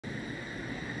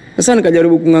Sasa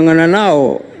nikajaribu kungangana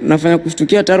nao, nafanya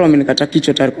kushtukia tayari wamenikata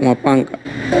kichwa tayari kwa mapanga.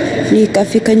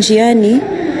 Nikafika njiani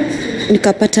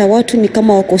nikapata watu ni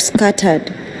kama wako scattered.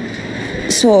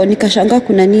 So nikashangaa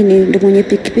kuna nini, ndio mwenye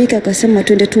pikipiki akasema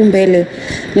twende tu mbele.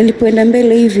 Nilipoenda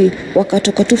mbele hivi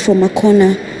wakatoka tu from a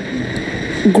corner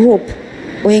group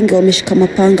wengi wameshika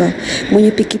mapanga.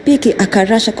 Mwenye pikipiki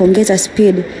akarasha kaongeza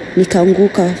speed,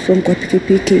 nikaanguka from kwa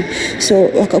pikipiki. So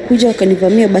wakakuja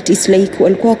wakanivamia, but it's like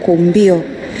walikuwa kwa mbio.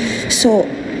 So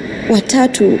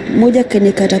watatu, mmoja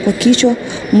kanikata kwa kichwa,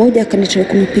 mmoja akanitaka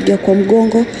kumpiga kwa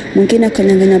mgongo, mwingine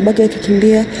akanyang'anya bagi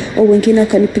akikimbia, au wengine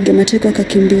akanipiga mateko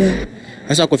akakimbia.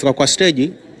 Sasa kufika kwa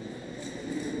stage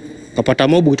kapata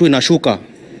mobu tu inashuka.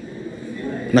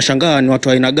 Nashangaa ni watu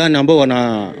wa aina gani ambao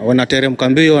wanateremka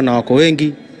mbio na wako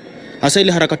wengi. Hasa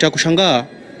ile harakati ya kushangaa,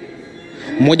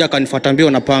 mmoja akanifuata mbio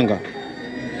na panga.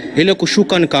 Ile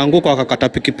kushuka nikaanguka akakata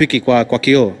pikipiki kwa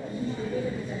kioo.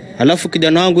 Alafu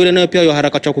kijana wangu ile naye pia hiyo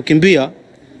harakati ya kukimbia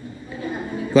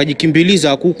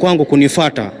wajikimbiliza kwangu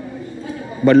kunifuata.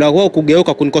 Badala wao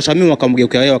kugeuka kunikosa mimi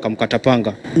wakamgeukia yeye wakamkata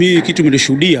panga. Mimi kitu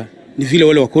nilishuhudia ni vile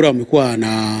wale wakora wamekuwa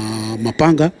na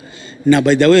mapanga, na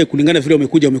by the way kulingana vile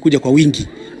wamekuja kwa wingi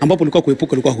ambapo ulikuwa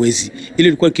kuepuka ulikuwa huwezi. Ile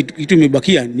ilikuwa kitu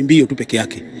imebakia ni mbio tu peke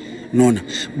yake. Unaona?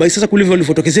 Basi sasa kulivyo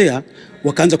walifotokezea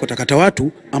wakaanza kutakata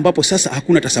watu ambapo sasa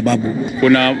hakuna hata sababu.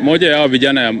 Kuna moja ya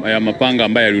vijana ya mapanga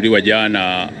ambaye aliuliwa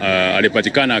jana,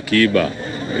 alipatikana akiiba.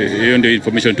 Hiyo ndio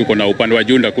information tuko na upande wa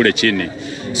junda kule chini.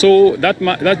 So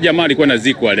that jamaa alikuwa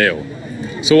anazikwa leo.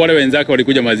 So wale wenzake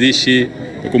walikuja mazishi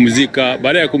kumzika,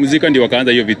 baada ya kumzika ndio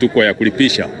wakaanza hiyo vituko ya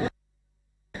kulipisha.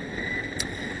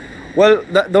 Well,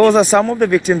 those are some of the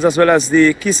victims, as well as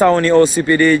the Kisauni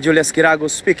OCPD Julius Kiragu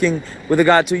speaking with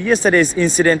regard to yesterday's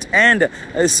incident. And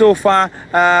so far,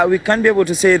 we can be able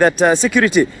to say that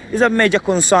security is a major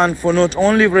concern for not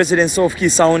only residents of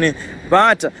Kisauni,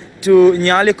 but to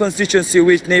Nyali constituency,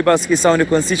 which neighbors Kisauni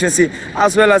constituency,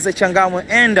 as well as the Changamwe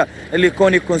and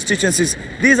Likoni constituencies.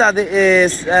 These are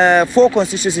the 4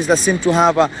 constituencies that seem to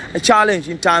have a challenge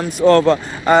in terms of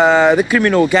the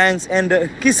criminal gangs. And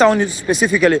Kisauni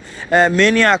specifically,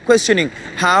 many are questioning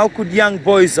how could young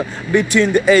boys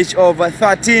between the age of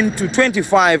 13 to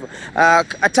 25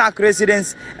 attack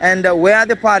residents, and where are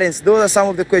the parents? Those are some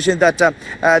of the questions that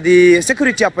the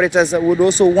security operators would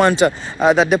also want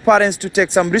that the parents to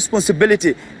take some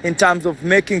responsibility in terms of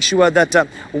making sure that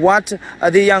what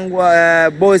the young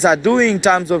boys are doing in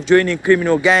terms of joining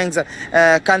criminal gangs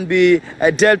can be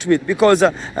dealt with, because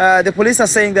the police are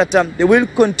saying that they will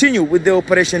continue with the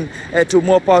operation to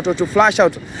mop out or to flash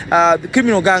out the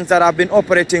criminal gangs that have been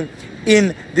operating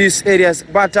in these areas.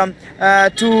 But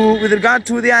with regard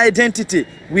to the identity,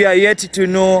 we are yet to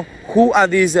know who are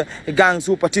these gangs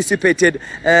who participated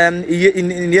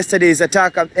in yesterday's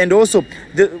attack, and also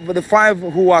the 5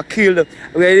 who were killed.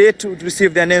 We are yet to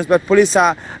receive their names, but police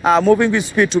are moving with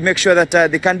speed to make sure that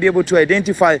they can be able to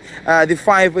identify the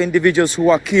 5 individuals who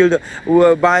were killed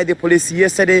by the police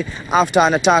yesterday after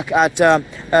an attack at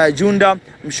Junda,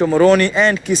 Mshomoroni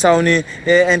and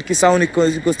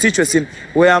Kisauni constituency,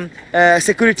 where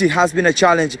security has been a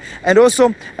challenge. And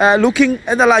also looking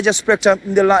at the larger spectrum,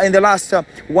 in the last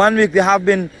 1 week there have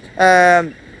been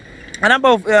a number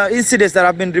of incidents that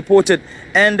have been reported,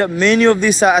 and many of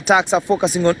these attacks are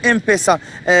focusing on M-Pesa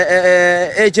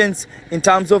agents in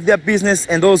terms of their business,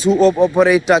 and those who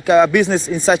operate business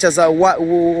in such as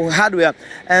hardware.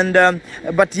 And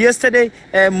but yesterday,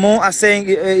 more are saying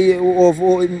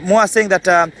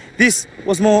that this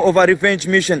was more of a revenge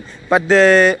mission. But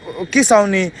the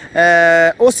Kisauni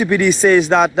OCPD says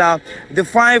that the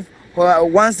 5,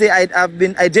 once they have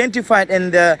been identified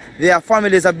and their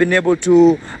families have been able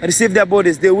to receive their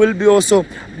bodies, they will be also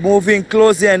moving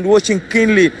closely and watching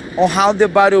keenly on how the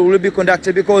burial will be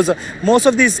conducted, because most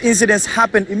of these incidents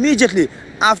happen immediately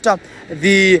after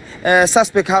the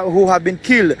suspect who have been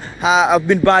killed have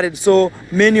been buried. So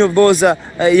many of those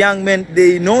young men,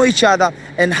 they know each other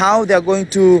and how they are going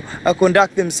to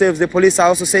conduct themselves. The police are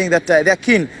also saying that they are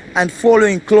keen and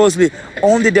following closely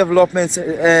on the developments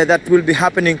that will be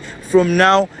happening from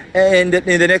now and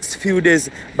in the next few days.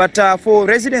 But for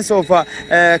residents of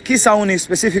Kisauni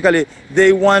specifically,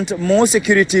 they want more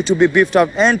security to be beefed up,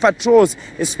 and patrols,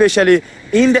 especially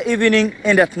in the evening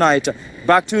and at night.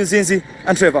 Back to Zinzi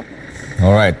and Trevor.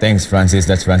 All right, thanks, Francis.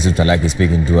 That's Francis Talaki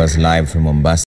speaking to us live from Mombasa.